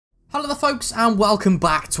Hello there folks and welcome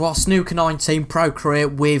back to our Snooker 19 Pro career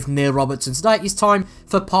with Neil Robertson. Today it's time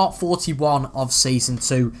for part 41 of Season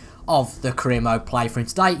 2 of the career mode playthrough.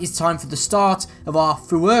 Today is time for the start of our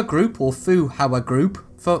Fuhua group, or Fuhua group.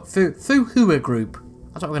 Fuhua group.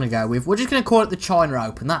 That's what we're going to go with. We're just going to call it the China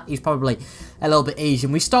Open. That is probably a little bit easier.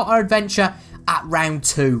 And we start our adventure at round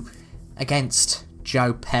 2 against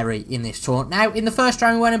Joe Perry in this tournament. Now, in the first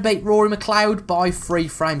round we went and beat Rory McLeod by 3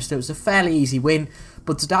 frames. So it was a fairly easy win.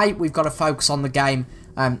 But today, we've got to focus on the game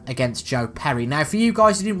against Joe Perry. Now, for you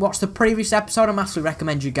guys who didn't watch the previous episode, I massively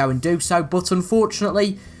recommend you go and do so. But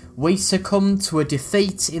unfortunately, we succumbed to a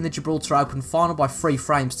defeat in the Gibraltar Open final by 3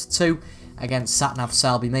 frames to 2 against Satnav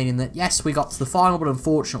Selby. Meaning that, yes, we got to the final, but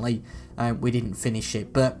unfortunately, we didn't finish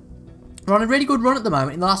it. But we're on a really good run at the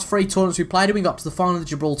moment. In the last 3 tournaments we played, we got to the final of the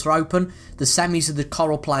Gibraltar Open, the semis of the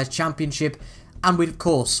Coral Players Championship, and we, of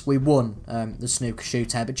course, we won the snooker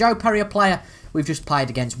shootout. But Joe Perry, a player we've just played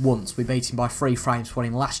against once. We beat him by 3 frames for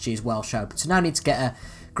winning last year's Welsh Open. So now I need to get a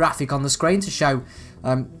graphic on the screen to show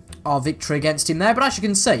our victory against him there. But as you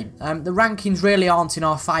can see, the rankings really aren't in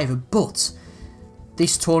our favour. But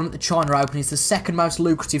this tournament, the China Open, is the second most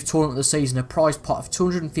lucrative tournament of the season. A prize pot of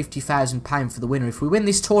 £250,000 for the winner. If we win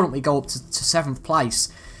this tournament, we go up to 7th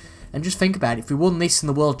place. And just think about it, if we won this in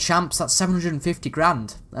the World Champs, that's 750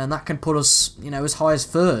 grand. And that can put us, you know, as high as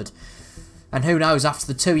 3rd. And who knows, after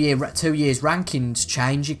the 2 years rankings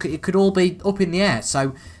change, it could all be up in the air.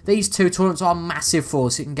 So these 2 tournaments are massive for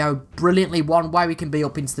us. It can go brilliantly one way. We can be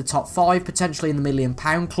up into the top 5, potentially in the £1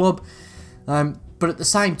 million club. But at the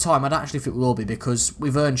same time, I don't actually think we will be, because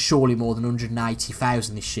we've earned surely more than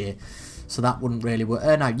 180,000 this year. So that wouldn't really work.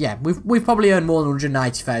 No, yeah, we've probably earned more than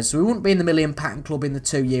 180,000. So we wouldn't be in the £1 million club in the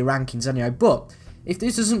 2-year rankings anyway. But if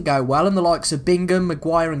this doesn't go well, and the likes of Bingham,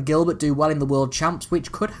 Maguire and Gilbert do well in the World Champs,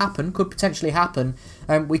 which could happen, could potentially happen,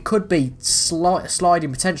 we could be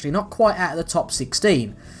sliding potentially, not quite out of the top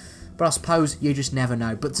 16. But I suppose you just never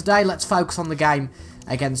know. But today, let's focus on the game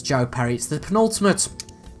against Joe Perry. It's the penultimate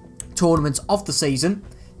tournament of the season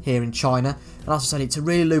here in China. And as I said, it's a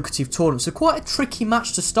really lucrative tournament. So quite a tricky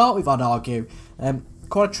match to start with, I'd argue.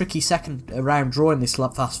 Quite a tricky second round draw in this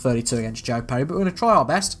fast 32 against Joe Perry. But we're going to try our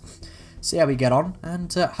best, see how we get on,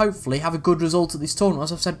 and hopefully have a good result at this tournament.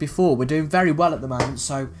 As I've said before, we're doing very well at the moment,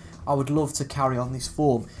 so I would love to carry on this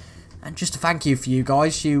form. And just a thank you for you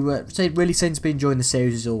guys. You really seem to be enjoying the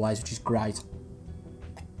series as always, which is great.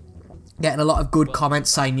 Getting a lot of good comments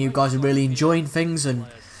saying you guys are really enjoying things and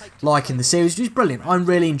liking the series, which is brilliant. I'm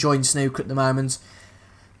really enjoying snooker at the moment,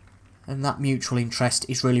 and that mutual interest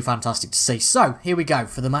is really fantastic to see. So, here we go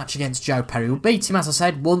for the match against Joe Perry. We'll beat him, as I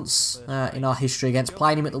said, once in our history against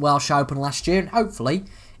playing him at the Welsh Open last year, and hopefully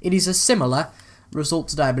it is a similar result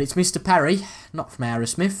today. But it's Mr. Perry, not from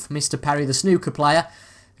Aerosmith, Mr. Perry, the snooker player,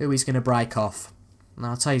 who is going to break off. And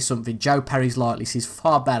I'll tell you something, Joe Perry's likeness is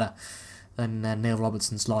far better than Neil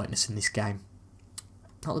Robertson's likeness in this game.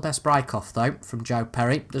 Not the best break-off, though, from Joe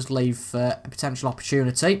Perry. Does leave a potential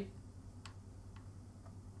opportunity.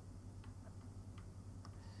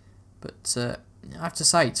 But I have to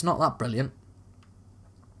say, it's not that brilliant.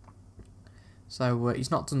 So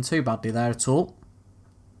he's not done too badly there at all.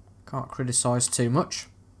 Can't criticise too much.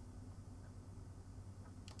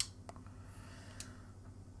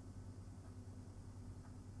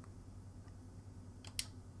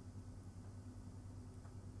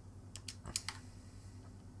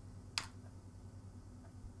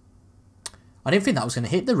 I didn't think that was going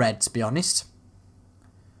to hit the red, to be honest.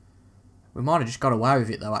 We might have just got away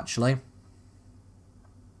with it, though, actually.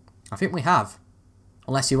 I think we have.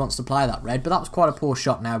 Unless he wants to play that red. But that was quite a poor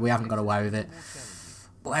shot now. We haven't got away with it.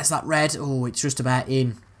 But where's that red? Oh, it's just about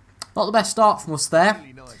in. Not the best start from us there.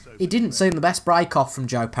 It didn't seem the best break-off from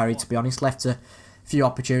Joe Perry, to be honest. Left a few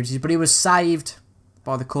opportunities. But he was saved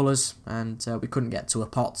by the colours. And we couldn't get to a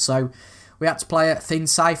pot. So we had to play a thin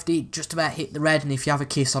safety, just about hit the red, and if you have a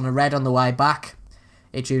kiss on a red on the way back,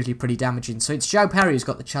 it's usually pretty damaging. So it's Joe Perry who's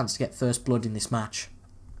got the chance to get first blood in this match.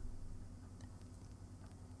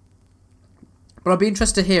 But I'd be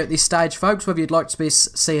interested to hear at this stage, folks, whether you'd like to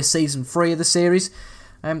see a Season 3 of the series.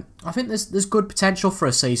 I think there's good potential for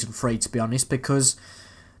a Season 3, to be honest, because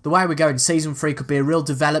the way we're going, Season 3 could be a real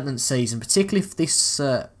development season, particularly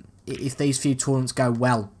if these few tournaments go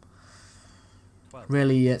well.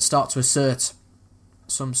 Really start to assert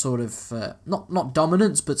some sort of, not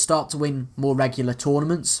dominance, but start to win more regular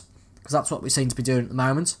tournaments, because that's what we seem to be doing at the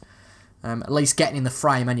moment. At least getting in the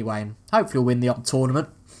frame anyway, and hopefully we'll win the odd tournament.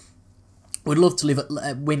 We'd love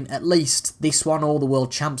to win at least this one or the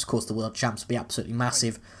World Champs. Of course, the World Champs would be absolutely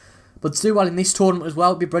massive. But to do well in this tournament as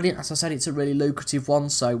well would be brilliant. As I said, it's a really lucrative one,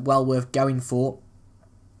 so well worth going for.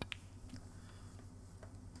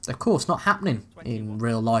 of course, not happening in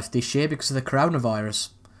real life this year because of the coronavirus.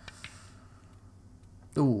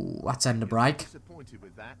 Ooh, that's end of break.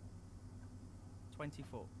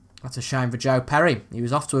 24. That's a shame for Joe Perry. He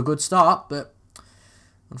was off to a good start, but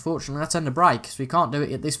unfortunately that's end of break, so we can't do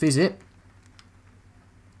it at this visit.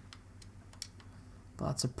 But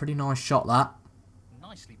that's a pretty nice shot, that.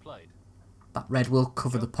 Nicely played. That red will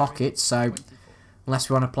cover the pocket, so unless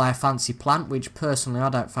we want to play a fancy plant, which personally I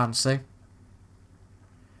don't fancy,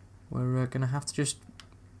 we're going to have to just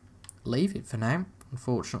leave it for now,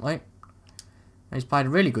 unfortunately. And he's played a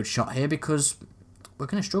really good shot here because we're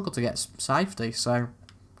going to struggle to get safety, so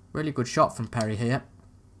really good shot from Perry here.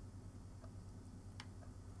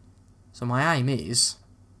 So my aim is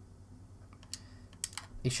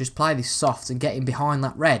just play this soft and get him behind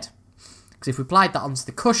that red. Because if we played that onto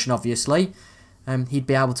the cushion, obviously, he'd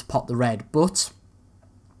be able to pop the red. But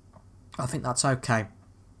I think that's okay.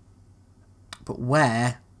 But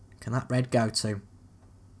where can that red go to?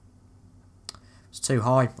 It's too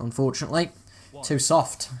high, unfortunately. Too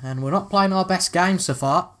soft. And we're not playing our best game so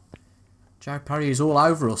far. Joe Perry is all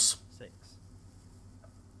over us. 6.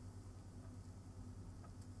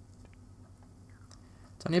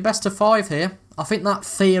 It's only a best of 5 here. I think that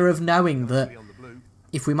fear of knowing that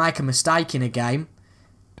if we make a mistake in a game,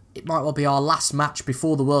 it might well be our last match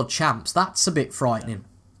before the World Champs. That's a bit frightening.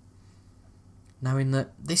 Knowing that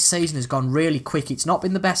this season has gone really quick. It's not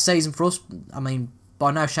been the best season for us. I mean, by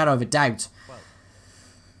no shadow of a doubt.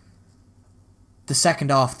 The second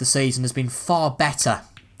half of the season has been far better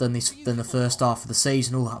than the first half of the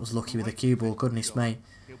season. Oh, that was lucky with the cue ball. Goodness me.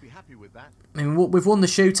 I mean, we've won the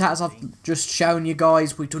shootout, as I've just shown you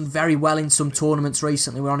guys. We've done very well in some tournaments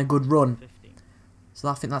recently. We're on a good run. So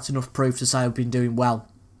I think that's enough proof to say we've been doing well.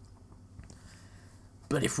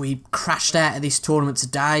 But if we crashed out of this tournament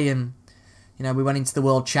today and, you know, we went into the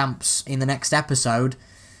World Champs in the next episode,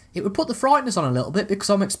 it would put the frighteners on a little bit because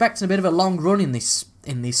I'm expecting a bit of a long run in this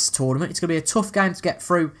tournament. It's going to be a tough game to get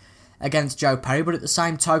through against Joe Perry, but at the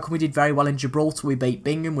same token, we did very well in Gibraltar. We beat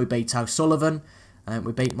Bingham, we beat O'Sullivan,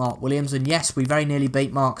 we beat Mark Williams, and yes, we very nearly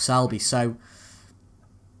beat Mark Selby. So,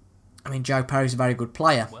 I mean, Joe Perry's a very good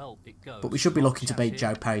player, but we should be looking to beat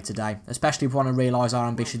Joe Perry today, especially if we want to realise our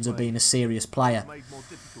ambitions of being a serious player.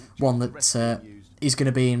 One that is going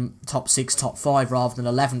to be in top 6, top 5, rather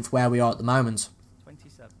than 11th where we are at the moment.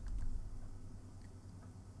 27.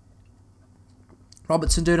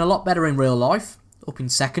 Robertson doing a lot better in real life, up in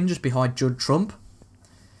second, just behind Judd Trump.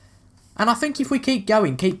 And I think if we keep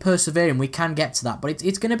going, keep persevering, we can get to that. But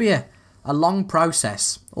it's going to be a long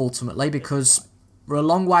process, ultimately, because we're a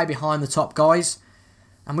long way behind the top guys.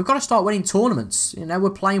 And we've got to start winning tournaments. You know,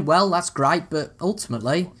 we're playing well, that's great, but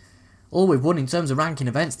ultimately, all we've won in terms of ranking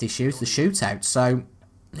events this year is the shootout. So,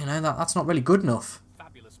 you know, that's not really good enough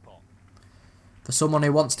for someone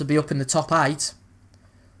who wants to be up in the top 8.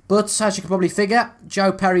 But, as you can probably figure,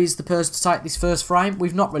 Joe Perry is the person to take this first frame.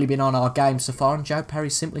 We've not really been on our game so far, and Joe Perry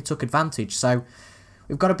simply took advantage. So,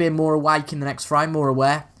 we've got to be more awake in the next frame, more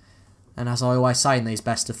aware. And as I always say in these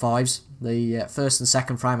best of 5s, the first and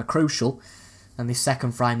second frame are crucial. And this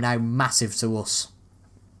second frame now massive to us.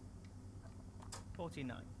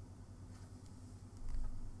 49.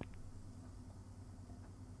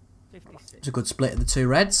 56. It's a good split of the two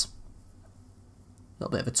reds. A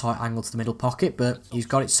little bit of a tight angle to the middle pocket, but he's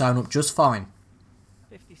got it sewn up just fine.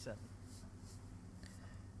 57.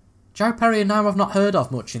 Joe Perry, a name I've not heard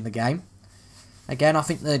of much in the game. Again, I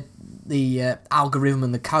think the algorithm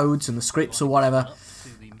and the codes and the scripts or whatever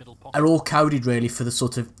are all coded really for the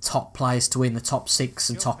sort of top players to win the top 6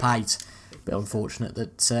 and top 8. Bit unfortunate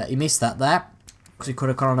that he missed that there, because he could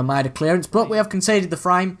have gone on and made a clearance, but we have conceded the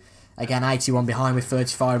frame. Again, 81 behind with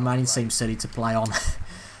 35 remaining. Seems silly to play on.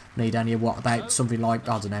 Need only, what, about something like,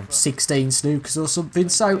 I don't know, 16 snookers or something,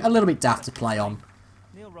 so a little bit daft to play on.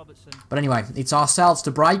 Robertson. But anyway, it's ourselves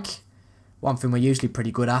to break. One thing we're usually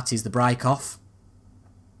pretty good at is the break off.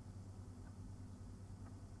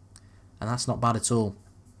 And that's not bad at all.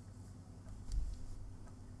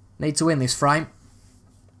 Need to win this frame.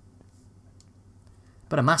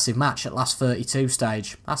 But a massive match at last 32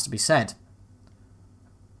 stage, has to be said.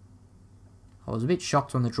 I was a bit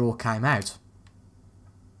shocked when the draw came out.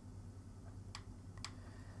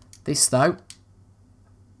 This, though,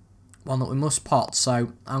 one that we must pot,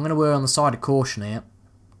 so I'm going to err on the side of caution here.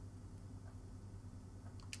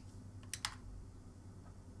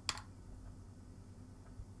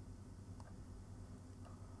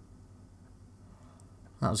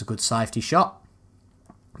 That was a good safety shot.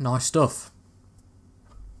 Nice stuff.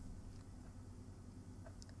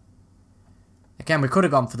 Again, we could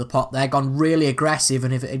have gone for the pot there, gone really aggressive,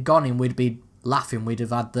 and if it had gone in, we'd be laughing. We'd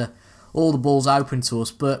have had the all the balls open to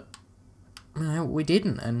us, but you know, we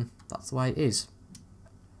didn't, and that's the way it is.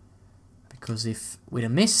 Because if we'd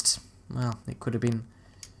have missed, well, it could have been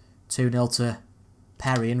 2-0 to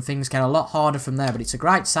Perry, and things get a lot harder from there. But it's a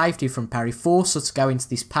great safety from Perry, force us to go into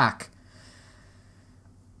this pack.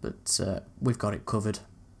 But we've got it covered,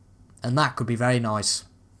 and that could be very nice.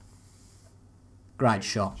 Great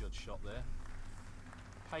shot.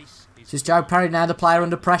 This is Joe Perry now, the player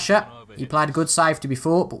under pressure. He played a good safety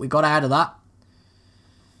before, but we got out of that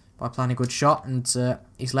by playing a good shot, and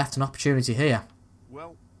he's left an opportunity here.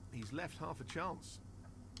 Well, he's left half a chance.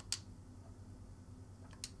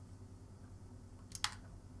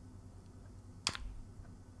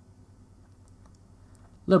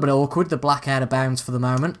 A little bit awkward, the black out of bounds for the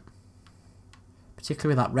moment.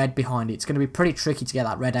 Particularly with that red behind it. It's going to be pretty tricky to get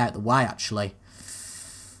that red out of the way, actually.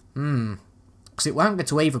 Because it won't get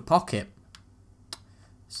to either pocket.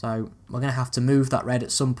 So, we're going to have to move that red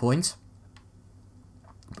at some point.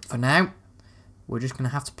 But for now, we're just going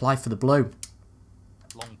to have to play for the blue.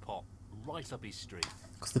 Long pot, right up his street.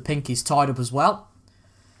 Because the pink is tied up as well.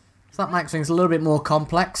 So that makes things a little bit more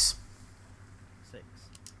complex. 6.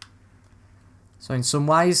 So in some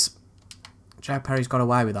ways, Joe Perry's got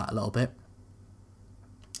away with that a little bit.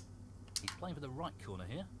 He's playing for the right corner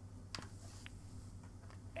here.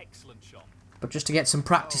 Excellent shot. But just to get some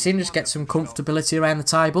practice in, just get some comfortability around the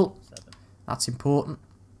table. 7. That's important.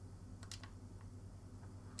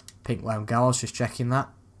 Pink won't go, I was just checking that.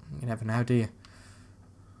 You never know, do you?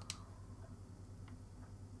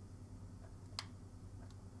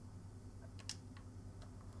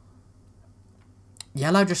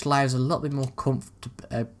 Yellow just allows a little bit more I'm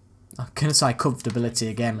going to say comfortability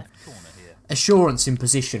again. Assurance in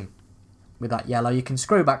position with that yellow. You can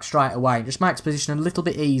screw back straight away. It just makes position a little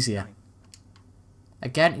bit easier.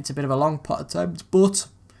 Again, it's a bit of a long pot attempt, but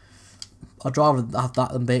I'd rather have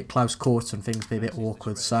that than be at close quarter and things be a bit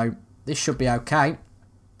awkward. So this should be okay,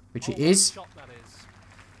 which it is.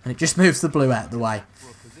 And it just moves the blue out of the way.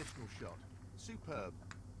 Superb.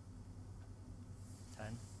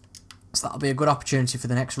 10. So that'll be a good opportunity for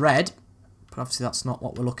the next red. But obviously that's not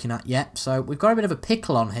what we're looking at yet. So we've got a bit of a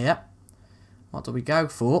pickle on here. What do we go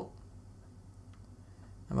for?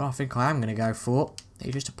 And what I think I am going to go for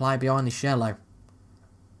is just to play behind this yellow.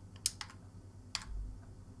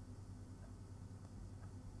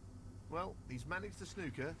 Well, he's managed the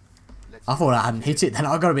snooker. I thought I hadn't hit it then.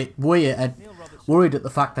 I got a bit weird, worried at the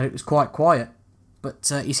fact that it was quite quiet.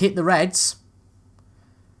 But he's hit the reds.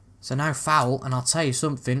 So now foul, and I'll tell you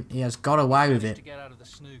something, he has got away with it. To get out of the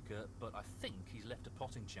snooker, but I think he's left a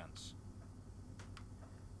potting chance.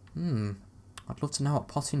 I'd love to know what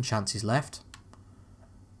potting chance is left.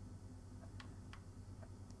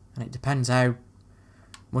 And it depends how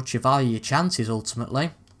much you value your chances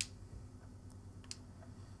ultimately.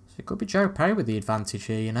 So it could be Joe Perry with the advantage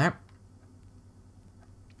here, you know.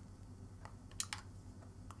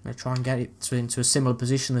 I'm going to try and get it into a similar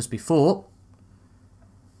position as before.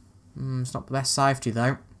 It's not the best safety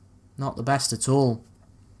though. Not the best at all.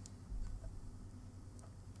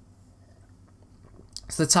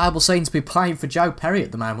 So the table seems to be playing for Joe Perry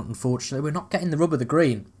at the moment, unfortunately. We're not getting the rub of the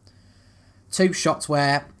green. 2 shots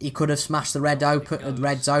where he could have smashed the reds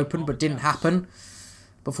open, but didn't happen.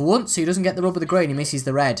 But for once, he doesn't get the rub of the green. He misses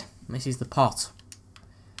the red. Misses the pot.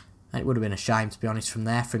 And it would have been a shame, to be honest, from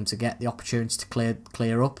there for him to get the opportunity to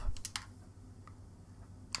clear up.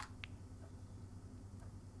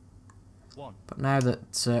 1. But now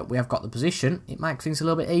that we have got the position, it makes things a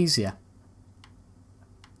little bit easier.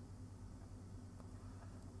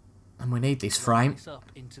 And we need this frame.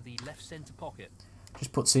 Up into the left centre pocket.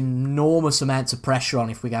 Just puts enormous amounts of pressure on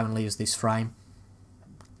if we go and lose this frame.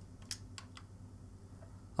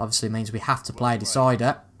 Obviously means we have to play a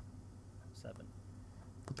decider. 7.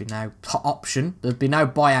 There'll be no option. There'll be no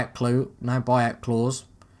buyout clause.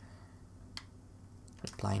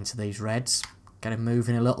 Just play into these reds. Get him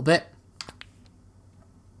moving a little bit.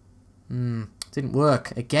 Didn't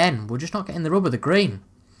work. Again, we're just not getting the rub of the green.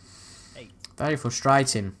 8. Very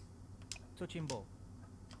frustrating. Touching ball.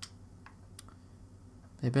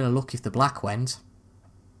 Be a bit of luck if the black went.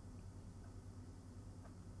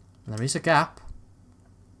 And there is a gap.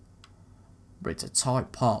 But it's a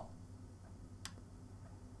tight pot.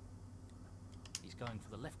 He's going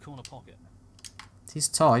for the left corner pocket. It is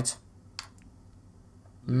tight.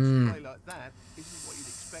 Play like that isn't what you'd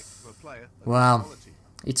expect from a player of Well, quality.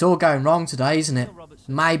 it's all going wrong today, isn't it?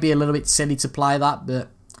 Maybe a little bit silly to play that, but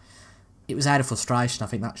it was out of frustration. I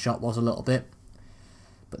think that shot was a little bit.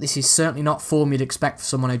 But this is certainly not form you'd expect for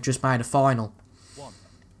someone who just made a final. 1.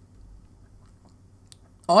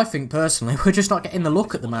 I think, personally, we're just not getting the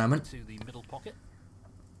look at the moment. To the middle pocket.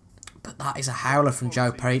 But that is a howler from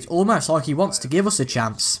Joe Perry. It's almost like he wants to give us a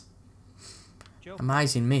chance. Joe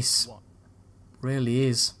Amazing miss. 1. Really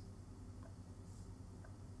is.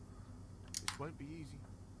 This won't be easy.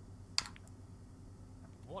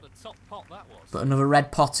 What a top pot that was. But another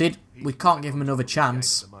red potted. We can't give him another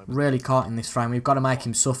chance. Really can't in this frame. We've got to make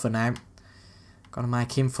him suffer now. Got to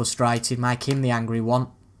make him frustrated. Make him the angry one.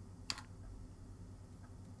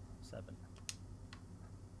 7.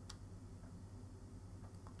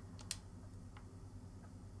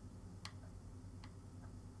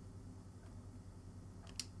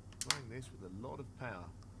 Playing this with a lot of power.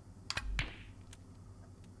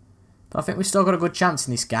 But I think we've still got a good chance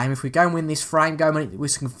in this game. If we go and win this frame, go and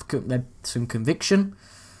with some conviction,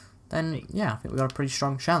 then yeah, I think we've got a pretty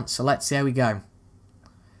strong chance. So let's see how we go.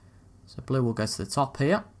 So blue will go to the top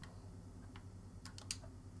here.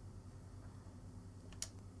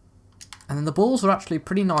 And then the balls are actually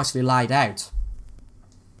pretty nicely laid out.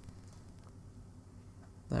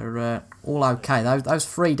 They're all okay. Those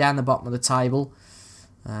three down the bottom of the table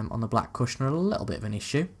on the black cushion are a little bit of an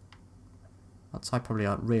issue. I'd say probably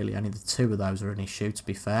really only the two of those are an issue, to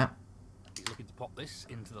be fair. He's looking to pop this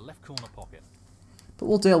into the left corner pocket. But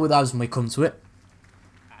we'll deal with those when we come to it.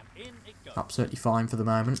 And in it goes. Absolutely fine for the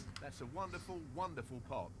moment. That's a wonderful, wonderful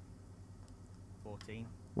pot. 14.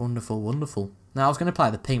 Wonderful, wonderful. Now, I was going to play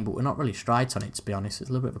the pink, but we're not really straight on it, to be honest. It's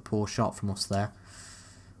a little bit of a poor shot from us there.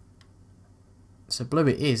 So blue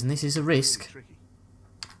it is, and this is a risk. Tricky.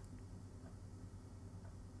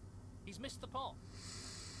 He's missed the pot.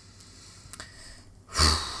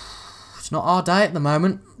 It's not our day at the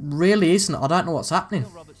moment. Really isn't. I don't know what's happening.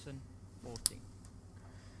 Neil Robertson 14.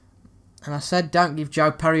 And I said don't give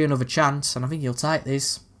Joe Perry another chance, and I think he'll take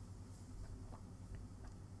this.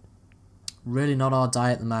 Really not our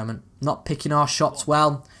day at the moment. Not picking our shots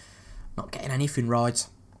well. Not getting anything right.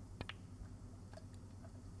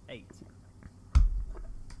 8.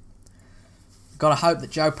 Got to hope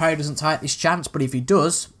that Joe Perry doesn't take this chance, but if he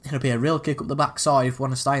does, it'll be a real kick up the backside if we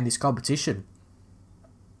want to stay in this competition.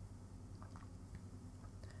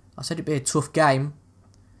 I said it'd be a tough game.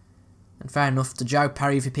 And fair enough to Joe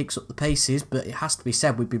Perry if he picks up the pieces, but it has to be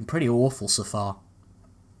said we've been pretty awful so far.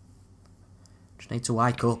 Just need to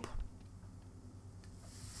wake up.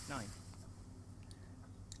 9.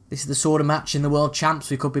 This is the sort of match in the World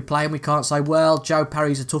Champs we could be playing. We can't say, well, Joe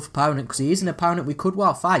Perry's a tough opponent, because he is an opponent we could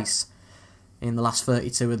well face in the last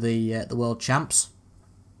 32 of the World Champs.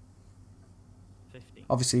 15.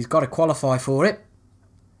 Obviously, he's got to qualify for it,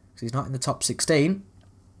 because he's not in the top 16.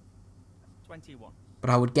 21. But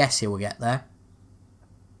I would guess he will get there.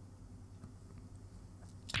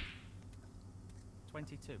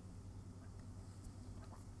 22.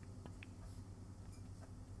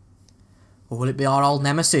 Or will it be our old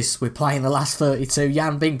nemesis? We're playing the last 32,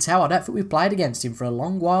 Yan Bingtao. I don't think we've played against him for a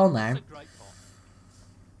long while now. That's a great pot.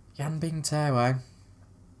 Yan Bingtao, eh?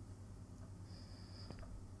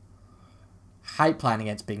 Hate playing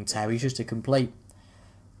against Bingtao. He's just a complete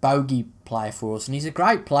bogey player for us. And he's a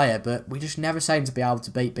great player, but we just never seem to be able to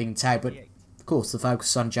beat Bingtao. But, of course, the focus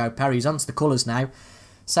is on Joe Perry. He's onto the colours now.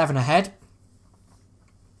 7 ahead.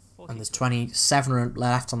 42. And there's 27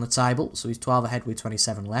 left on the table. So he's 12 ahead with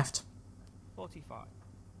 27 left. 45.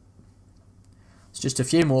 It's just a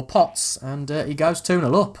few more pots, and he goes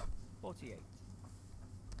 2-0 up. 48.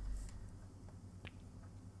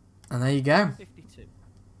 And there you go. 52.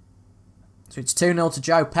 So it's 2-0 to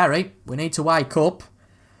Joe Perry. We need to wake up,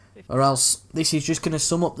 or else this is just going to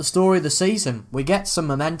sum up the story of the season. We get some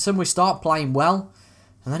momentum, we start playing well,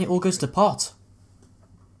 and then it all goes to pot.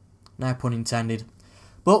 No pun intended.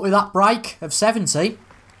 But with that break of 70,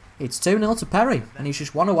 it's 2-0 to Perry, and he's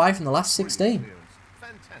just one away from the last 16.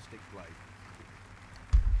 Fantastic play.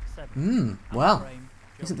 7. Well, Frame,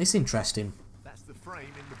 Joe. isn't this interesting? That's the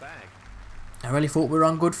frame in the bag. I really thought we were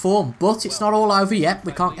on good form, but it's not all over yet.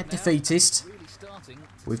 We can't get defeatist. Really starting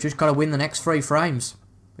to We've just got to win the next 3 frames.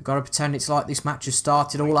 We've got to pretend it's like this match has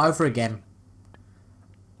started all over again.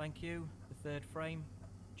 Thank you. The third frame.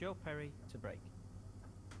 Joe Perry to break.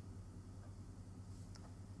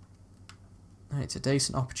 And it's a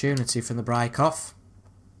decent opportunity from the break off.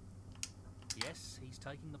 Yes, he's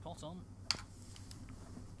taking the pot on.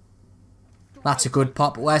 That's a good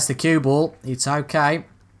pop, but where's the cue ball? It's okay.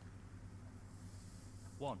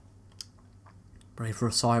 1. Breathe for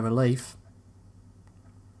a sigh of relief.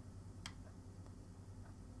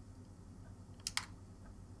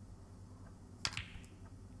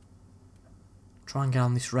 Try and get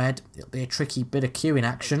on this red. It'll be a tricky bit of queuing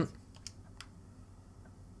action.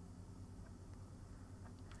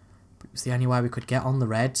 But it was the only way we could get on the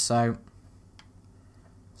red, so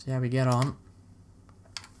see how we get on.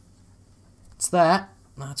 It's there.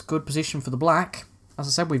 That's good position for the black. As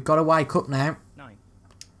I said, we've got to wake up now. 9.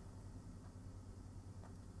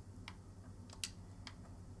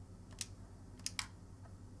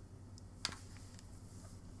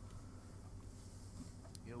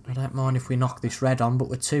 I don't mind if we knock this red on, but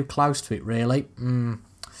we're too close to it, really.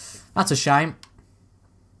 That's a shame.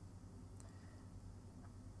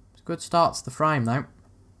 It's a good start to the frame, though.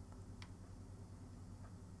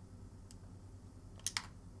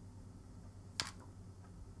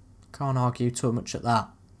 Can't argue too much at that.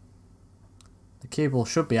 The cue ball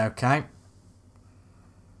should be okay.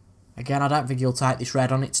 Again, I don't think he'll take this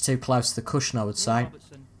red on. It's too close to the cushion, I would say.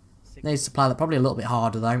 Robertson, 6. Needs to play that probably a little bit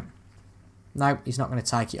harder, though. No, he's not going to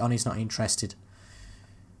take it on. He's not interested.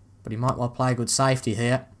 But he might well play good safety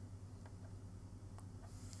here.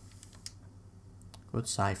 Good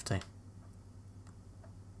safety.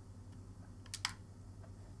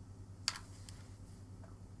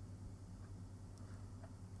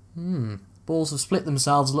 Balls have split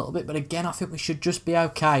themselves a little bit, but again, I think we should just be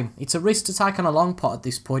okay. It's a risk to take on a long pot at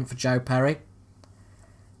this point for Joe Perry.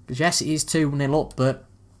 Because yes, it is 2-0 up, but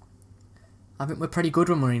I think we're pretty good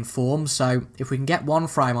when we're in form, so if we can get one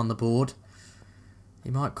frame on the board,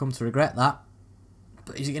 he might come to regret that.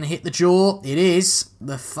 But is he going to hit the jaw? It is.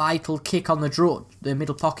 The fatal kick on the draw, the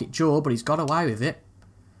middle pocket jaw, but he's got away with it.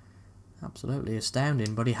 Absolutely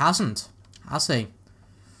astounding, but he hasn't, has he?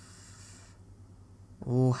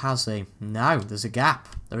 Oh, has he? No, there's a gap.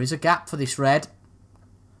 There is a gap for this red.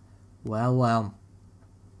 Well, well.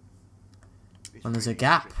 When there's a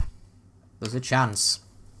gap, there's a chance.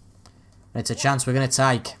 And it's a chance we're going to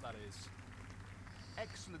take.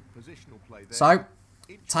 So,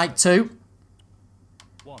 take 2.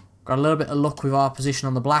 Got a little bit of luck with our position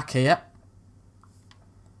on the black here.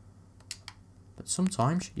 But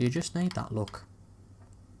sometimes you just need that luck.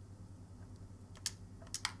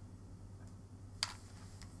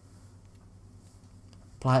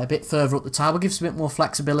 Play it a bit further up the table, gives a bit more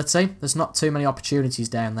flexibility. There's not too many opportunities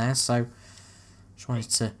down there, so just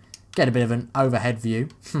wanted to get a bit of an overhead view.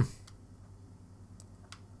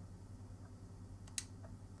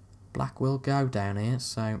 Black will go down here,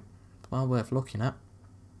 so well worth looking at.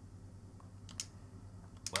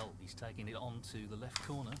 Well, he's taking it on to the left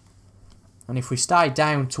corner. And if we stay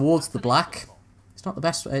down towards the black, it's not the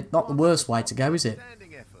best, not the worst way to go, is it?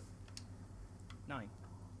 9.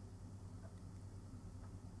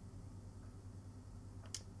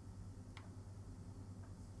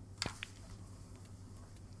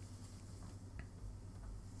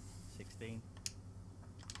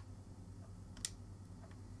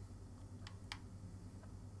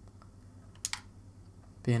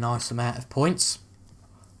 Be a nice amount of points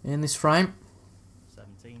in this frame.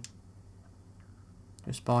 17.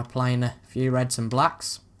 Just by playing a few reds and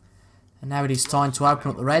blacks. And now it is time to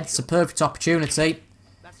open up the reds. It's a perfect opportunity.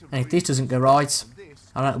 And if this doesn't go right,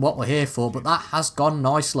 I don't know what we're here for, but that has gone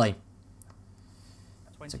nicely.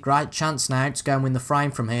 It's a great chance now to go and win the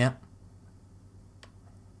frame from here.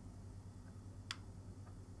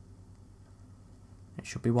 It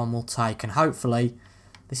should be one we'll take, and hopefully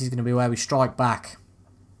this is going to be where we strike back.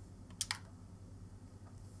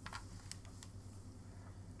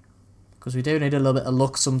 Because we do need a little bit of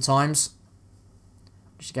luck sometimes,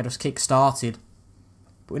 just to get us kick-started.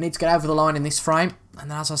 But we need to get over the line in this frame,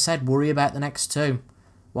 and then, as I said, worry about the next 2,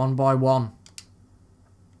 one by one.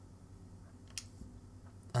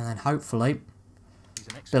 And then hopefully,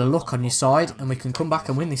 a bit of luck on your side, and we can come back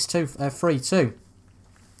and win this 3-2.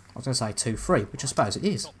 I was going to say 2-3, which I suppose it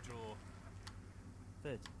is.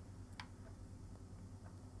 30.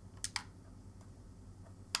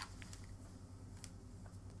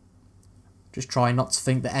 Just trying not to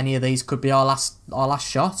think that any of these could be our last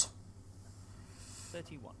shot.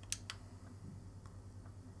 31.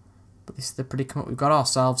 But this is the predicament we've got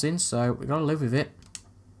ourselves in, so we've got to live with it.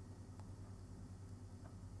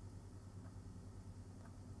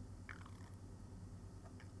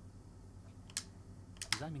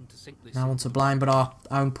 No one to blame but our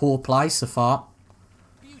own poor play so far.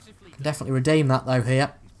 Can definitely redeem that though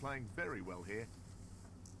here. He's playing very well here.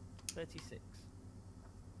 36.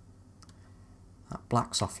 That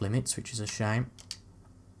black's off limits, which is a shame.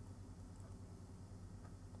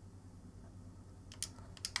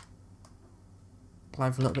 Play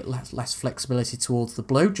with a little bit less flexibility towards the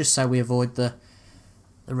blue, just so we avoid the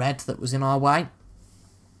red that was in our way.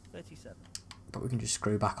 37. But we can just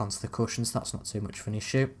screw back onto the cushions, that's not too much of an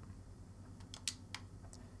issue.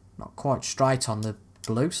 Not quite straight on the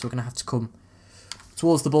blue, so we're going to have to come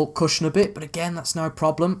towards the bulk cushion a bit, but again, that's no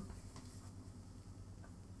problem.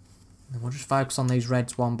 And we'll just focus on these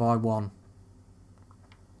reds one by one.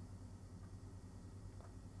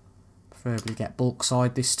 Preferably get bulk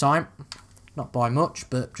side this time. Not by much,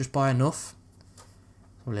 but just by enough.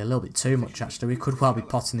 Probably a little bit too much actually. We could well be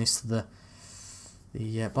potting this to the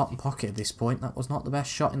bottom pocket at this point. That was not the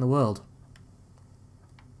best shot in the world.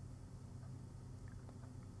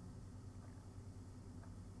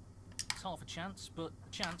 It's half a chance, but a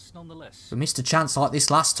chance nonetheless. We missed a chance like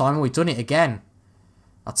this last time and we've done it again.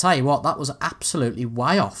 I'll tell you what, that was absolutely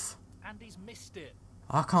way off. And he's missed it.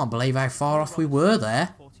 I can't believe how far off we were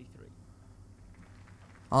there.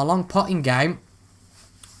 Our long potting game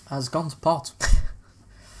has gone to pot.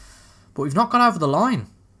 But we've not got over the line.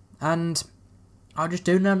 And I just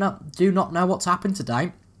do not know what's happened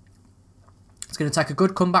today. It's going to take a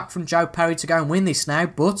good comeback from Joe Perry to go and win this now,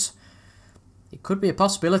 but it could be a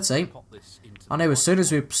possibility. I knew as soon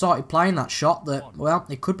as we started playing that shot that, well,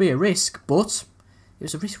 it could be a risk, but it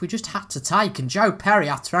was a risk we just had to take. And Joe Perry,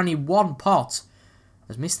 after only one pot,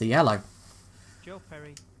 has missed the yellow. Joe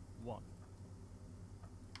Perry, 1.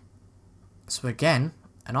 So again,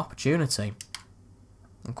 an opportunity.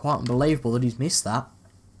 And quite unbelievable that he's missed that.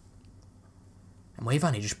 And we've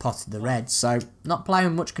only just potted the red, so not playing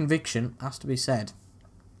with much conviction, has to be said.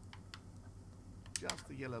 Just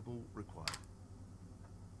the yellow ball required.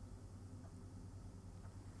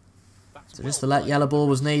 So just the let yellow ball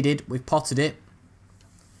was needed. We've potted it.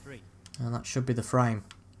 3. And that should be the frame.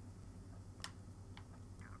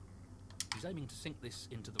 He's aiming to sink this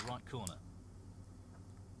into the right corner.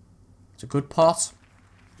 It's a good pot.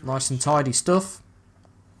 Nice and tidy stuff.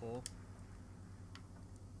 4.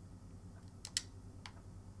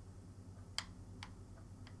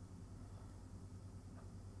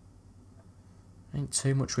 Ain't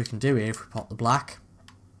too much we can do here if we pot the black.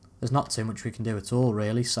 There's not too much we can do at all,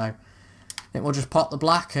 really, so I think we'll just pot the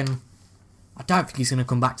black, and I don't think he's going to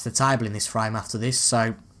come back to the table in this frame after this,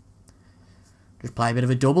 so just play a bit of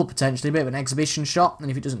a double, potentially, a bit of an exhibition shot,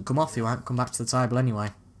 and if it doesn't come off, he won't come back to the table anyway.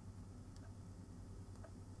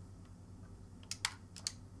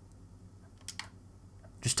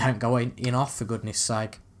 Just don't go in off, for goodness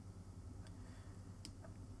sake.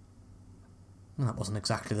 Well, that wasn't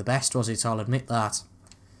exactly the best, was it? I'll admit that.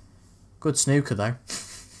 Good snooker, though.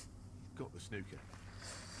 Got the snooker.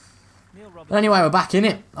 But anyway, we're back in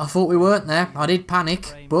it. I thought we weren't there. I did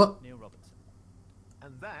panic, but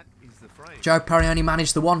And that is the frame. Joe Perry only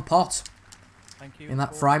managed the one pot Thank you. in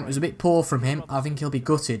that frame. It was a bit poor from him. I think he'll be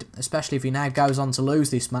gutted, especially if he now goes on to lose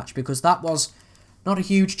this match, because that was not a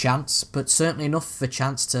huge chance, but certainly enough of a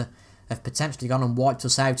chance to have potentially gone and wiped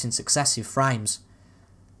us out in successive frames.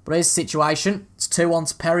 But here's the situation. It's 2-1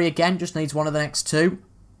 to Perry again. Just needs one of the next two.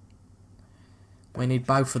 We need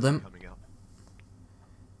both of them. Coming up.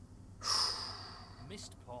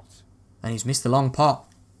 Missed pot. And he's missed the long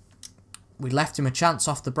pot. We left him a chance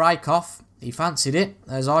off the break-off. He fancied it,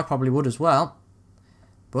 as I probably would as well.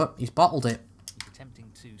 But he's bottled it. He's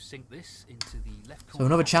attempting to sink this into the left corner. So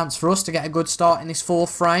another chance for us to get a good start in this fourth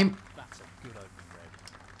frame. That's a good opening red.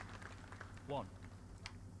 1.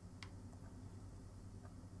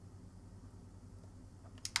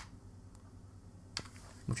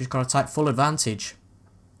 We've just got to take full advantage.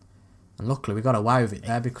 And luckily we got away with it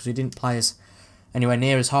there because we didn't play as anywhere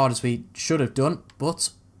near as hard as we should have done. But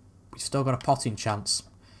we've still got a potting chance.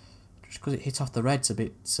 Just because it hit off the reds a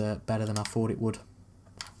bit better than I thought it would.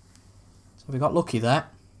 So we got lucky there.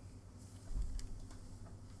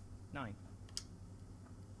 9.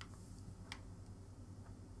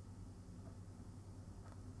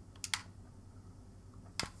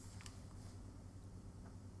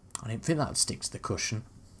 I didn't think that would stick to the cushion.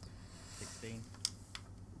 16.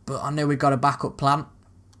 But I knew we got a backup plan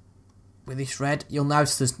with this red. You'll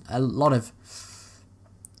notice there's a lot of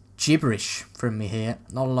gibberish from me here.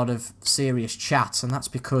 Not a lot of serious chat. And that's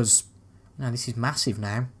because, you know, this is massive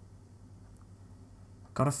now.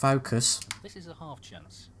 Got to focus. This is a half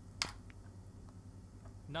chance.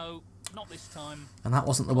 No, not this time. And that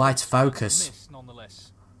wasn't the way to focus. Miss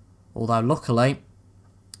nonetheless. Although, luckily,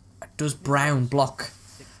 does brown block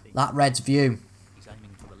 16. that red's view? He's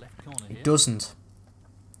aiming for the left corner It here. doesn't.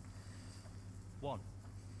 1.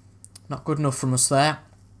 Not good enough from us there.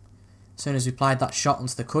 As soon as we played that shot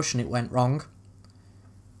onto the cushion, it went wrong.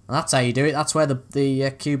 And that's how you do it. That's where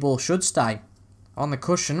the cue ball should stay. On the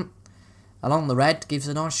cushion, along the red, gives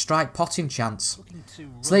a nice straight potting chance.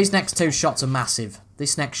 So these next two shots are massive.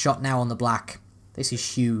 This next shot now on the black. This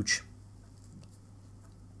is huge.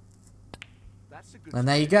 That's a good And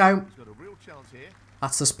there you split. go. He's got a real chance here.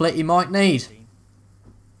 That's the split he might need.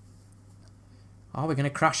 Oh, we're going to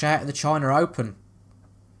crash out of the China Open.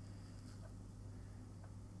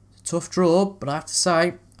 It's a tough draw, but I have to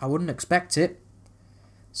say, I wouldn't expect it.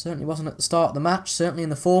 Certainly wasn't at the start of the match, certainly in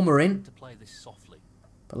the form we're in. To play this softly.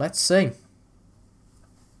 But let's see.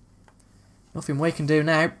 Nothing we can do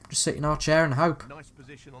now. Just sit in our chair and hope. Nice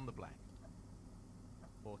position on the black.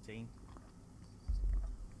 14.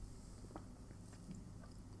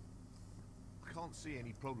 I can't see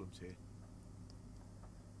any problems here.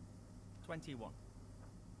 21.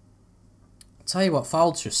 I'll tell you what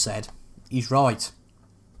Fold's just said. He's right.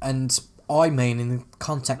 And I mean in the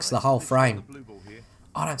context of the whole frame. Blue ball here.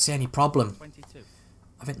 I don't see any problem. 22.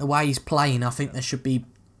 I think the way he's playing, I think there should be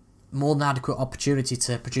more than adequate opportunity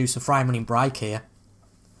to produce a frame winning break here.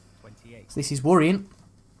 28. So this is worrying.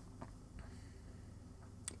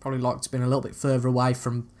 Probably like to have been a little bit further away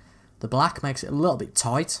from the black. Makes it a little bit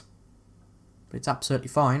tight. But it's absolutely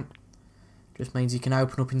fine. Just means he can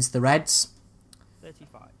open up into the reds.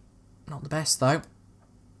 35. Not the best though.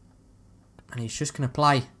 And he's just going to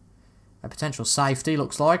play a potential safety,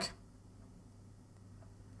 looks like.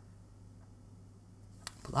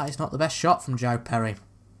 But that is not the best shot from Joe Perry.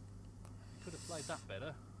 Could have played that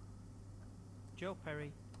better. Joe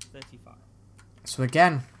Perry, 35. So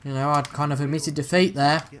again, you know, I'd kind of admitted defeat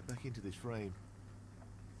there. Get back into this frame.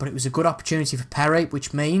 But it was a good opportunity for Perry,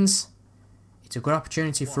 which means it's a good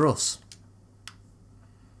opportunity for us.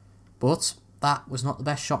 But that was not the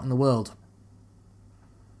best shot in the world.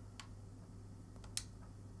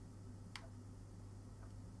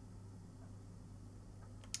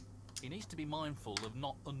 He needs to be mindful of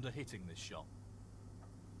not under-hitting this shot.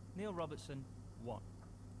 Neil Robertson, 1.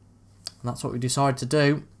 And that's what we decided to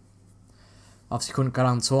do. Obviously couldn't get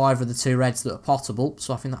on to either of the two reds that are potable,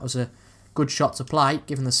 so I think that was a good shot to play,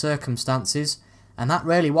 given the circumstances. And that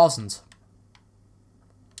really wasn't.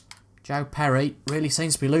 Joe Perry really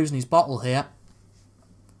seems to be losing his bottle here.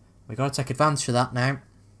 We've got to take advantage of that now.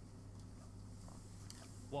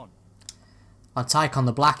 1. I'd take on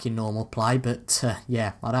the black in normal play, but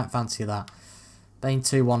yeah, I don't fancy that. Being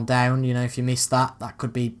 2-1 down, you know, if you miss that, that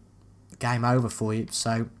could be game over for you.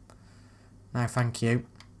 So, no thank you.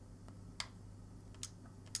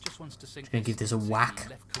 Just wants to sink Gonna give this a into the whack.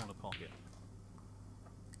 left corner pocket.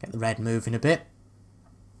 Get the red moving a bit.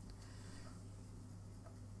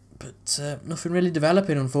 But nothing really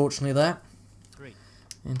developing, unfortunately, there. 3.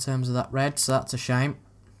 In terms of that red, so that's a shame.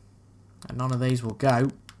 And none of these will go.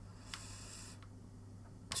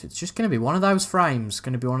 So it's just going to be one of those frames.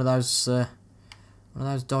 Going to be one of those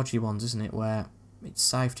dodgy ones, isn't it? Where it's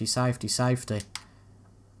safety, safety, safety.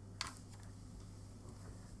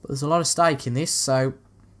 But there's a lot of stake in this, so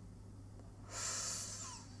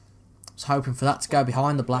I was hoping for that to go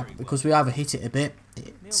behind the black because we overhit it a bit.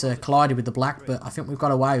 It collided with the black, but I think we've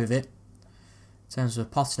got away with it in terms of a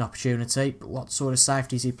potting opportunity. But what sort of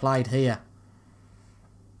safeties he played here?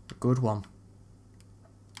 A good one.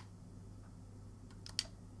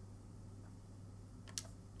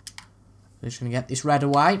 We're just going to get this red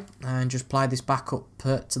away and just play this back up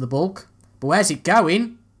to the bulk. But where's it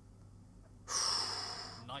going?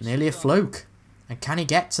 Nearly a fluke. And can he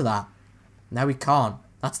get to that? No, he can't.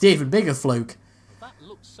 That's the even bigger fluke. That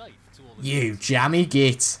looks safe to all the You jammy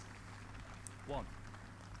git. 1.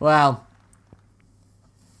 Well,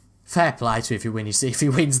 fair play to if he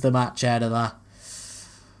wins the match out of that.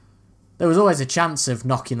 There was always a chance of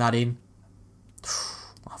knocking that in.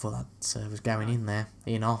 I thought that was going in there,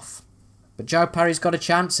 in off. But Joe Perry's got a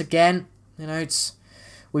chance again. You know,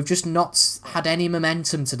 we've just not had any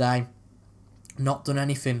momentum today. Not done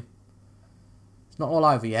anything. It's not all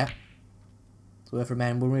over yet. So we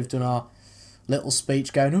remember when we've done our little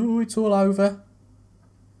speech going, oh, it's all over.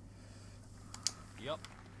 Yup,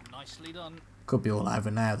 nicely done. Could be all over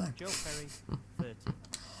now, though. Joe Perry, 30.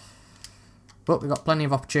 But we've got plenty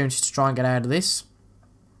of opportunities to try and get out of this.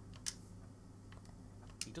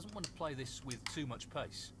 He doesn't want to play this with too much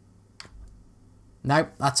pace. No,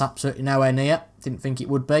 that's absolutely nowhere near. Didn't think it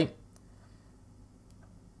would be.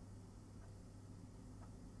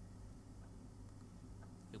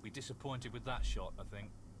 He'll be disappointed with that shot, I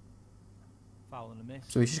think. Foul and a miss.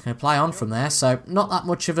 So he's just going to play on from there. So not that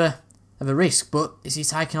much of a risk, but is he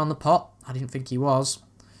taking on the pot? I didn't think he was.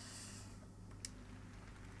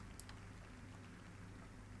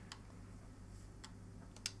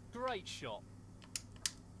 Great shot.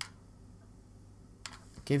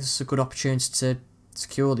 Gives us a good opportunity to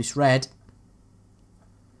secure this red.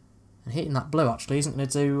 And hitting that blue actually isn't going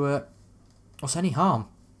to do us any harm.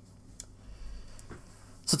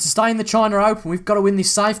 So to stay in the China Open, we've got to win this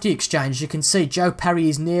safety exchange. You can see Joe Perry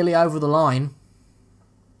is nearly over the line.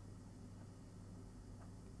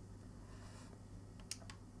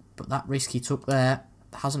 But that risk he took there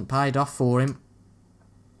hasn't paid off for him.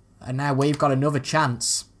 And now we've got another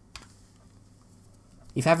chance.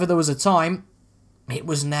 If ever there was a time, it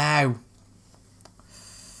was now.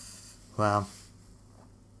 Well,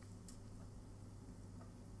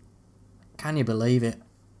 Can you believe it?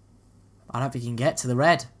 I don't think he can get to the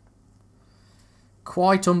red.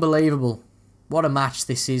 Quite unbelievable. What a match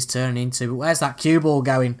this is turning into. But where's that cue ball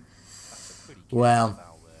going? Well,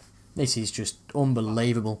 this is just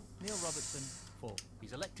unbelievable. Neil Robertson, 4.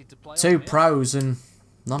 He's elected to play 2 on pros and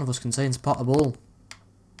none of us can seem to pot a ball.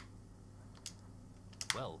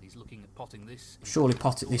 Well, he's looking at potting this. Surely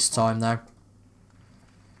pot it this time though.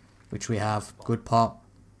 Which we have. Good pot.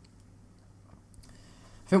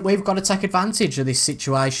 I think we've got to take advantage of this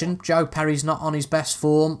situation. Joe Perry's not on his best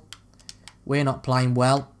form. We're not playing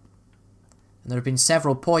well. And there have been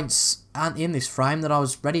several points in this frame that I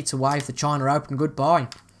was ready to wave the China Open goodbye.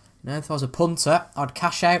 You know, if I was a punter, I'd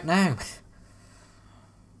cash out now.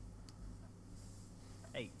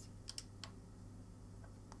 8.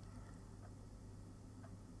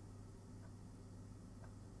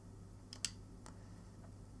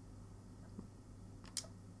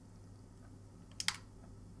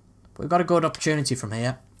 But we've got a good opportunity from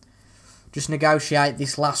here. Just negotiate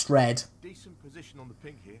this last red. Decent position on the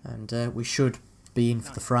pink here. And we should be in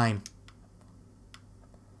for the frame.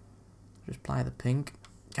 Just play the pink.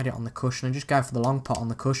 Get it on the cushion and just go for the long pot on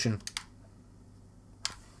the cushion.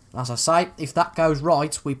 As I say, if that goes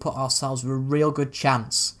right, we put ourselves with a real good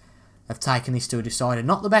chance of taking this to a decider.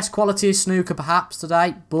 Not the best quality of snooker perhaps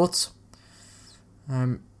today, but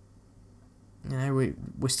you know,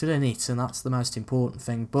 we're still in it, and that's the most important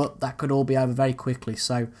thing. But that could all be over very quickly,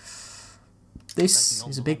 so this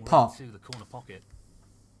is a big pot.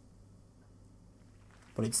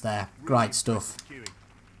 But it's there. Great stuff.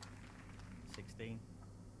 16.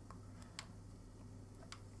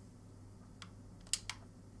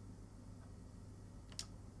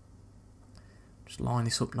 Just line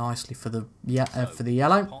this up nicely for the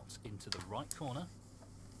yellow. Pots into the right corner.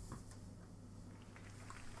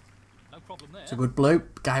 No problem there. It's a good blue.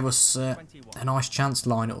 Gave us a nice chance to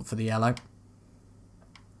line it up for the yellow.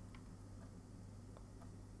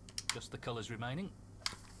 Just the colours remaining.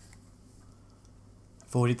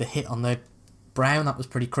 Avoided the hit on the brown. That was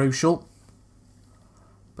pretty crucial.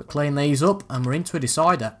 But clean these up and we're into a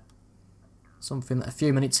decider. Something that a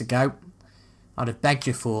few minutes ago I'd have begged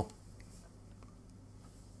you for.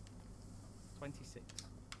 26.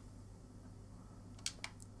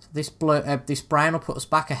 So this brown will put us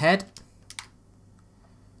back ahead.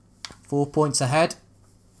 4 points ahead.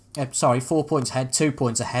 Sorry, 4 points ahead, 2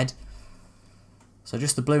 points ahead. So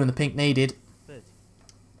just the blue and the pink needed. 30.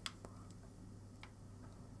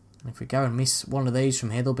 And if we go and miss one of these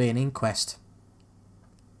from here, there'll be an inquest.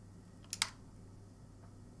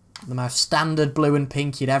 The most standard blue and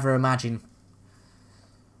pink you'd ever imagine.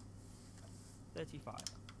 35.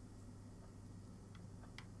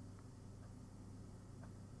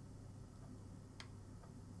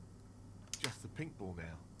 Just the pink ball now.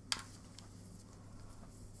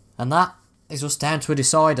 And that is us down to a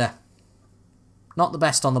decider. Not the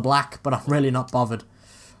best on the black, but I'm really not bothered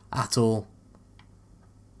at all.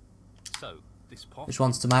 So, this pot Just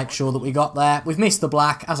wants to make sure that we got there. We've missed the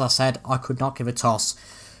black. As I said, I could not give a toss.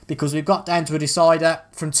 Because we've got down to a decider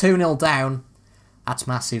from 2-0 down. That's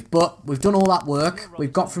massive. But we've done all that work.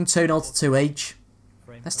 We've got from 2-0 to 2 each.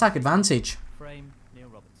 Let's take advantage. Frame, Neil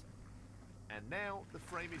Robertson. And now the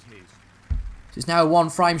frame is his. So it's now a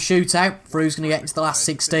 1-frame shootout for who's going to get into the last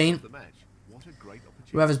 16. The match. What a great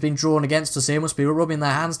opportunity. Whoever's been drawn against us here must be rubbing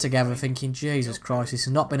their hands together thinking, Jesus Christ, this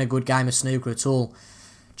has not been a good game of snooker at all.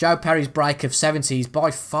 Joe Perry's break of 70 is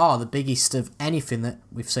by far the biggest of anything that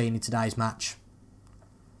we've seen in today's match.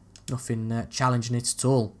 Nothing challenging it at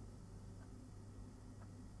all.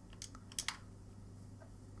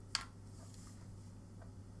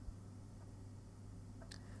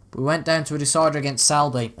 But we went down to a decider against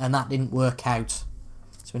Selby and that didn't work out.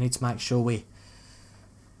 So we need to make sure we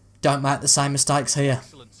don't make the same mistakes here.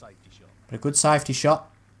 excellent safety shot. But a good safety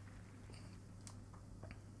shot.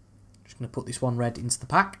 Just going to put this one red into the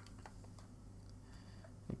pack.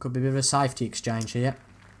 It could be a bit of a safety exchange here.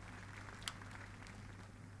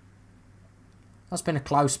 That's been a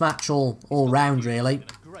close match all round, really. In a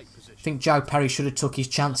great position. I think Joe Perry should have took his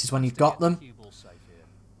chances when he'd got them. Cue ball safe here.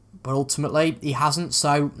 But ultimately, he hasn't,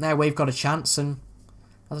 so now we've got a chance. And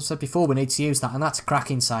as I said before, we need to use that. And that's a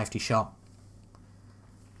cracking safety shot.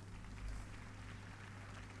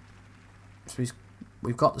 So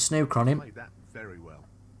we've got the snooker on him. Played that very well.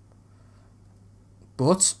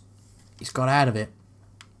 But he's got out of it.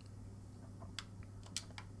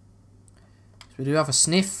 So we do have a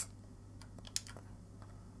sniff.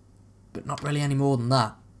 But not really any more than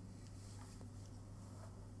that.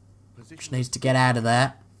 Just needs to get out of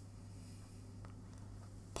there.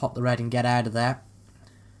 Pop the red and get out of there.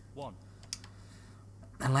 1.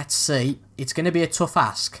 And let's see. It's going to be a tough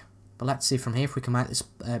ask. But let's see from here if we can make this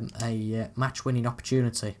a match-winning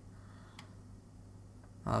opportunity.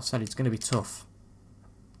 I've said it's going to be tough.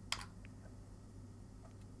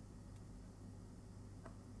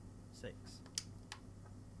 I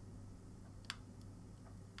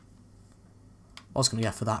was going to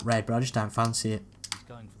go for that red, but I just don't fancy it. He's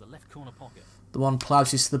going for the left corner pocket. The one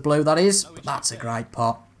closest to the blue, that is. But that's a great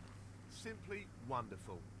pot. Simply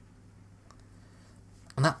wonderful.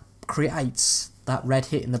 And that creates that red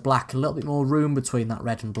hitting the black. A little bit more room between that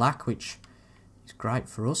red and black, which is great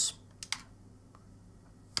for us.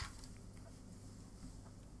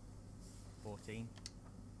 14.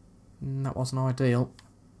 That wasn't ideal.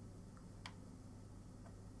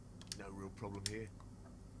 No real problem here.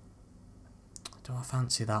 Do I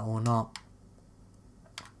fancy that or not?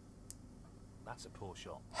 That's a poor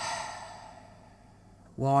shot.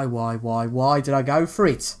 Why did I go for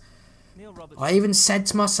it? Neil Robertson. I even said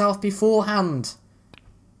to myself beforehand,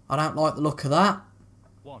 I don't like the look of that.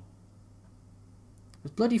 1.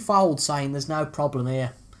 There's bloody fold saying there's no problem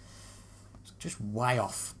here. It's just way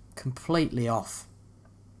off. Completely off.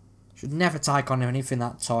 Should never take on anything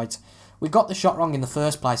that tight. We got the shot wrong in the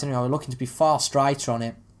first place anyway. We're looking to be far straighter on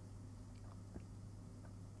it.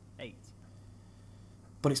 8.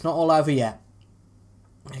 But it's not all over yet.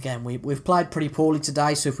 Again, we've played pretty poorly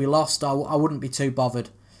today, so if we lost, I wouldn't be too bothered,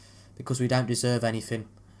 because we don't deserve anything.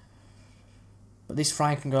 But this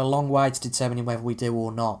frame can go a long way to determining whether we do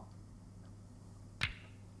or not.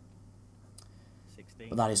 16.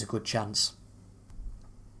 But that is a good chance.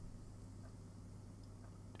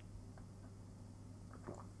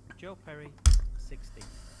 Joe Perry, 60.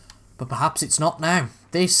 But perhaps it's not now.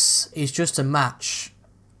 This is just a match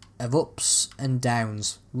of ups and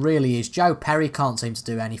downs. Really is. Joe Perry can't seem to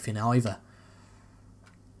do anything either.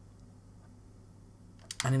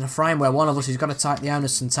 And in a frame where one of us has got to take the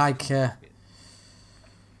onus and take a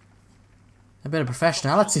bit of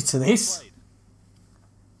professionality to this.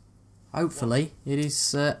 Hopefully it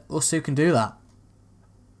is us who can do that.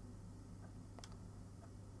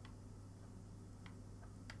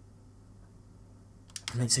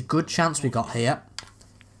 And it's a good chance we got here.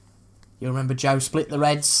 You'll remember Joe split the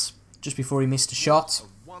reds just before he missed a shot.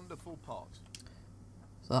 A wonderful pot.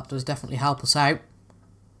 So that does definitely help us out.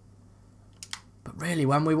 But really,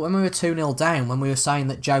 when we were 2-0 down, when we were saying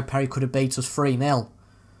that Joe Perry could have beat us 3-0,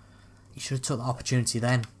 he should have took the opportunity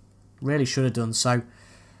then. Really should have done so.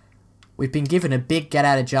 We've been given a big get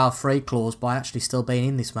out of jail free clause by actually still being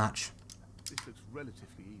in this match. This looks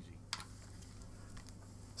relatively easy.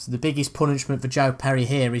 So the biggest punishment for Joe Perry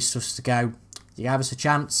here is just to go, you gave us a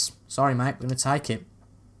chance. Sorry, mate, we're going to take it.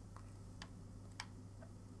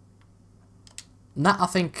 And that, I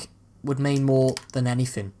think, would mean more than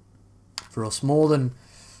anything for us. More than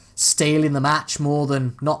stealing the match, more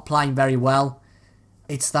than not playing very well.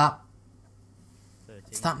 It's that 13.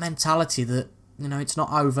 It's that mentality that, you know, it's not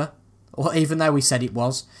over. Or even though we said it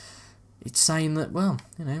was, it's saying that, well,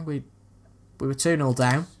 you know, we were 2-0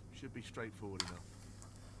 down. Should be straightforward enough.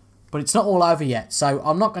 But it's not all over yet. So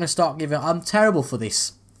I'm not going to start giving... I'm terrible for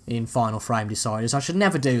this in final frame deciders. I should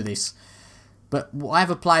never do this. But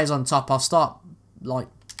whatever players on top, I'll start, like,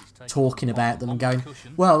 talking about them and going,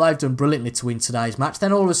 well, they've done brilliantly to win today's match.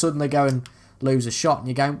 Then all of a sudden they go and lose a shot and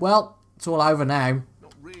you're going, well, it's all over now.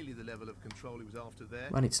 Not really the level of control he was after there.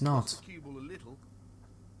 When it's not. Lost the cue ball a little.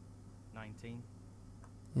 19.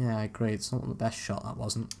 Yeah, I agree. It's not the best shot, that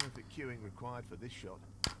wasn't. Perfect cueing required for this shot.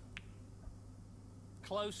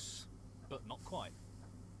 Close, but not quite.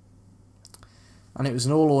 And it was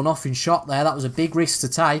an all or nothing shot there. That was a big risk to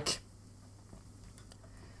take.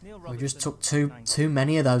 Neil We Robertson, just took 19. too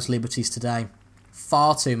many of those liberties today.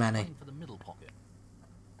 Far too many. Going for the middle pocket.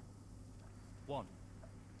 1.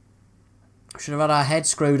 Should have had our head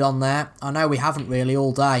screwed on there. I know we haven't really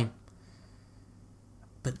all day.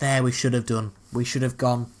 But there we should have done. We should have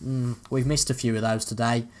gone, we've missed a few of those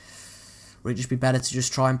today. Would it just be better to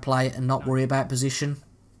just try and play it and not worry about position?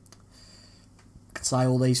 I can say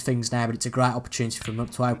all these things now, but it's a great opportunity for them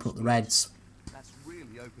to open up the reds. That's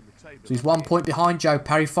really opened the table. So he's 1 point behind Joe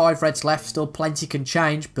Perry. 5 reds left. Still plenty can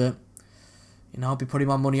change, but you know, I'll be putting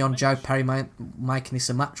my money on Joe Perry making this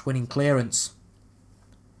a match-winning clearance.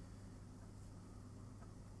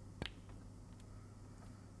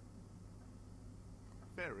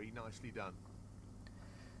 Very nicely done.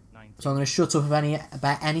 19. So I'm going to shut up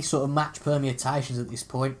about any sort of match permutations at this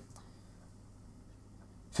point.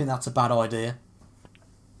 I think that's a bad idea.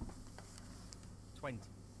 20.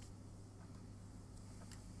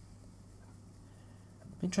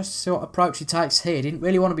 I'm interested to see what approach he takes here. He didn't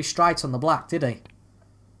really want to be straight on the black, did he?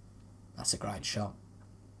 That's a great shot.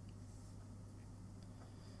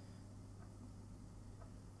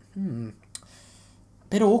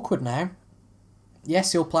 Bit awkward now.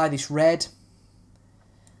 Yes, he'll play this red.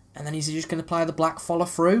 And then is he just going to play the black follow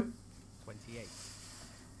through? 28.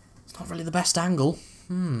 It's not really the best angle.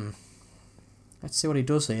 Let's see what he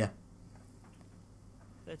does here.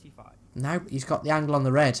 35. No, he's got the angle on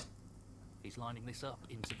the red. He's lining this up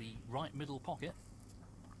into the right middle pocket.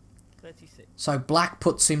 36. So black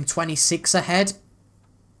puts him 26 ahead.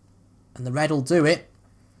 And the red will do it.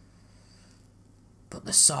 But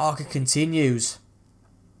the saga continues.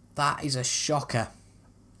 That is a shocker.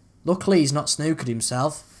 Luckily he's not snookered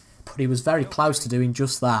himself, but he was very close to doing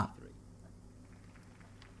just that.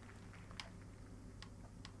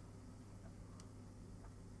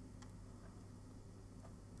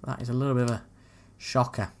 That is a little bit of a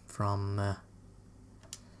shocker from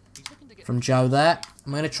Joe there.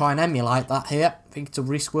 I'm going to try and emulate that here. I think it's a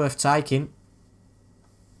risk worth taking.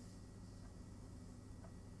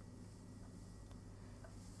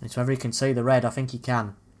 And if ever he can see the red, I think he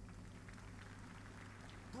can.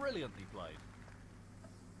 Brilliantly played.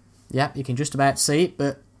 Yep, you can just about see it,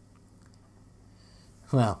 but...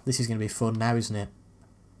 Well, this is going to be fun now, isn't it?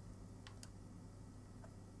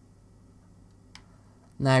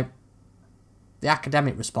 Now, the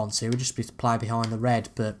academic response here would just be to play behind the red,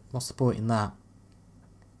 but what's the point in that?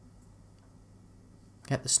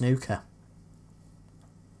 Get the snooker.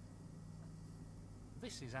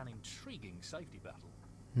 This is an intriguing safety battle.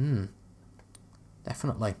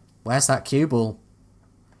 Definitely. Where's that cue ball?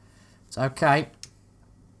 It's okay.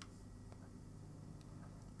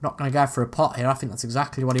 Not going to go for a pot here. I think that's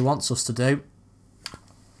exactly what he wants us to do.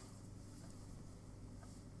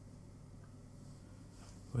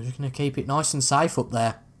 We're just going to keep it nice and safe up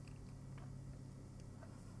there.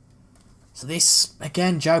 So this,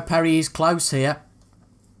 again, Joe Perry is close here.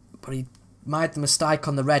 But he made the mistake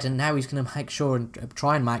on the red, and now he's going to make sure and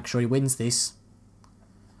try and make sure he wins this.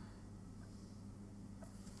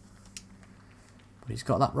 But he's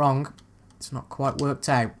got that wrong. It's not quite worked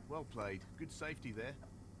out. Well played. Good safety there.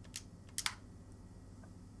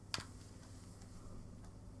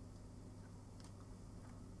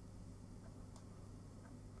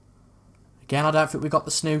 Again, I don't think we got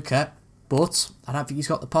the snooker, but I don't think he's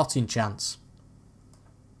got the potting chance.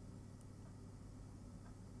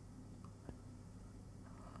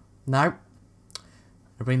 No.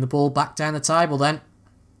 I'll bring the ball back down the table then.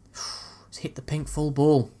 He's hit the pink full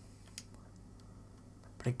ball.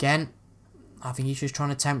 But again, I think he's just trying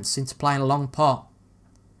to tempt us into playing a long pot.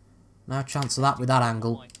 No chance of that with that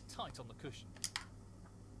angle. Tight on the cushion.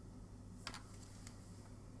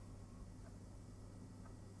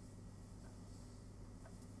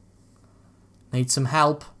 Need some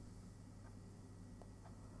help.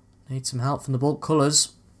 Need some help from the bulk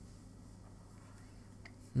colours.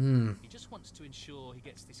 He just wants to ensure he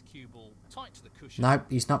gets this cue ball tight to the cushion. Nope,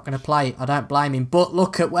 he's not going to play it. I don't blame him. But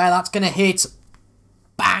look at where that's going to hit.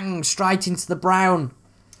 Bang! Straight into the brown.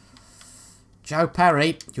 Joe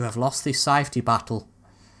Perry, you have lost this safety battle.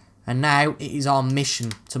 And now it is our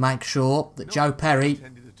mission to make sure that Joe Perry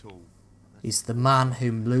is the man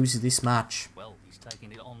who loses this match. Well, he's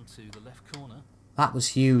taking it on to the left corner. That was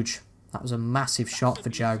huge. That was a massive shot for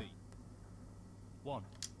Joe. One.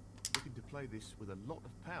 Looking to play this with a lot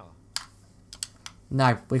of power.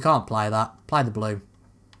 No, we can't play that. Play the blue.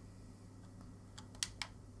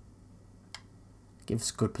 Gives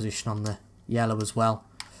us a good position on the yellow as well.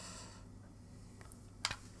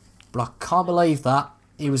 But I can't believe that.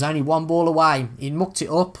 He was only one ball away. He mucked it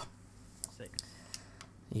up. 6.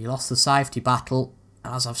 He lost the safety battle.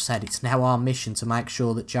 And as I've said, it's now our mission to make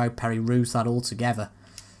sure that Joe Perry rues that altogether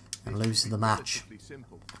and loses the match.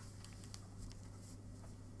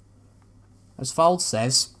 As Fold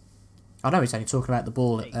says, I know he's only talking about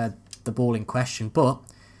the ball in question, but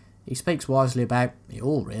he speaks wisely about it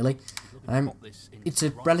all, really. It's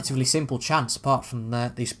a relatively simple chance, apart from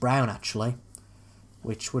this brown, actually,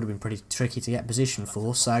 which would have been pretty tricky to get position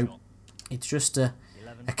for, so it's just a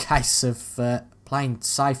case of playing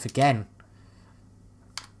safe again.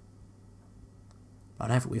 I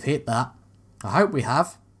don't think we've hit that. I hope we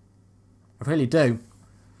have. I really do.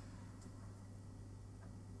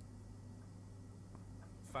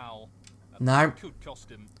 Foul. No. Could cost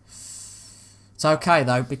him. It's okay,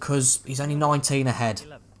 though, because he's only 19 ahead.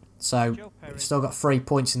 11. So, he's still got 3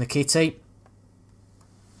 points in the kitty.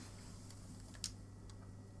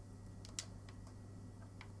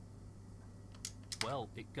 Well,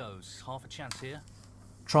 it goes. Half a chance here.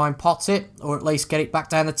 Try and pot it, or at least get it back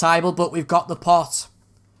down the table, but we've got the pot.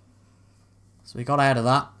 So we got out of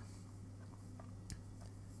that.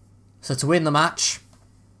 So to win the match,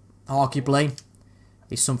 arguably,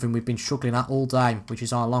 is something we've been struggling at all day, which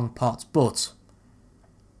is our long pot. But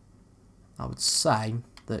I would say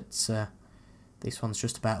that this one's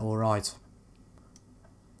just about alright.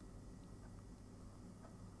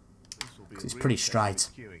 It's pretty straight.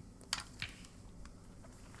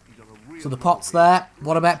 So the pot's there.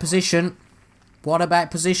 What about position? What about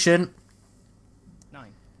position? 9.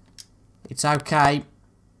 It's okay.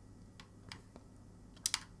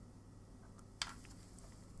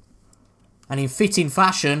 And in fitting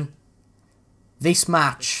fashion, this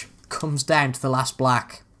match comes down to the last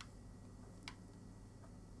black.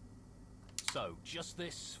 So, just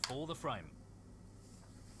this for the frame.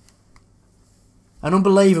 And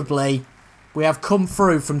unbelievably, we have come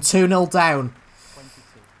through from 2-0 down. 22.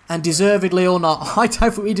 And deservedly or not, I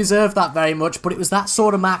don't think we deserved that very much, but it was that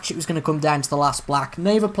sort of match. It was going to come down to the last black.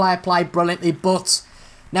 Neither player played brilliantly, but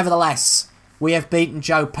nevertheless, we have beaten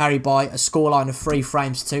Joe Perry by a scoreline of 3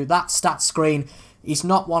 frames to 2. That stat screen is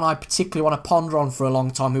not one I particularly want to ponder on for a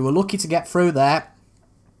long time. We were lucky to get through there,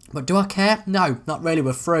 but do I care? No, not really.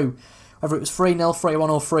 We're through. Whether it was 3-0, 3-1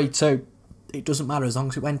 or 3-2, it doesn't matter as long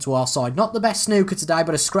as it went to our side. Not the best snooker today,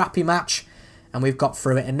 but a scrappy match, and we've got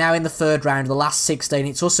through it. And now in the third round of the last 16,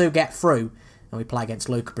 it's us who get through, and we play against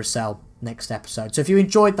Luca Brissell next episode. So if you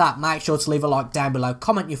enjoyed that, make sure to leave a like down below,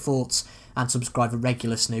 comment your thoughts, and subscribe for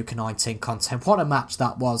regular Snooker 19 content. What a match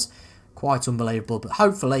that was. Quite unbelievable, but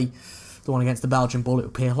hopefully the one against the Belgian Bull, it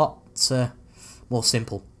will be a lot more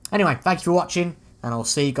simple. Anyway, thank you for watching, and I'll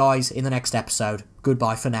see you guys in the next episode.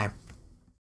 Goodbye for now.